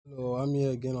I'm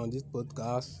here again on this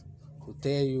podcast to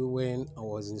tell you when I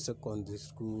was in secondary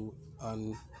school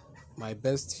and my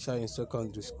best teacher in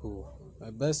secondary school.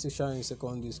 My best teacher in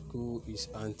secondary school is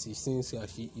Auntie Cynthia.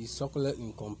 She is chocolate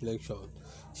in complexion.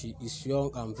 She is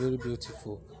young and very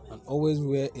beautiful and always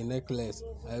wear a necklace.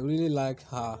 I really like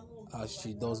her as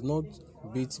she does not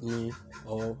beat me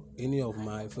or any of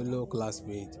my fellow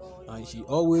classmates, and she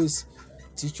always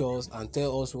teach us and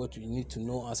tell us what we need to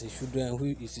know as a children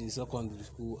who is in secondary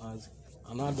school, as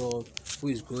an adult who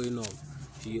is growing up.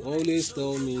 She always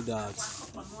tell me that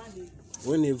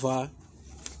whenever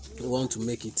you want to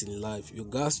make it in life,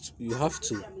 you have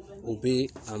to obey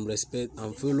and respect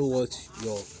and follow what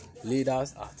your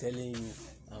leaders are telling you.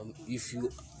 If you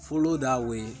follow that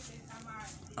way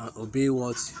and obey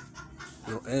what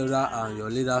your elder and your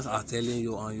leaders are telling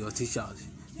you and your teachers,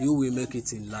 you will make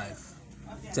it in life.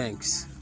 Thanks.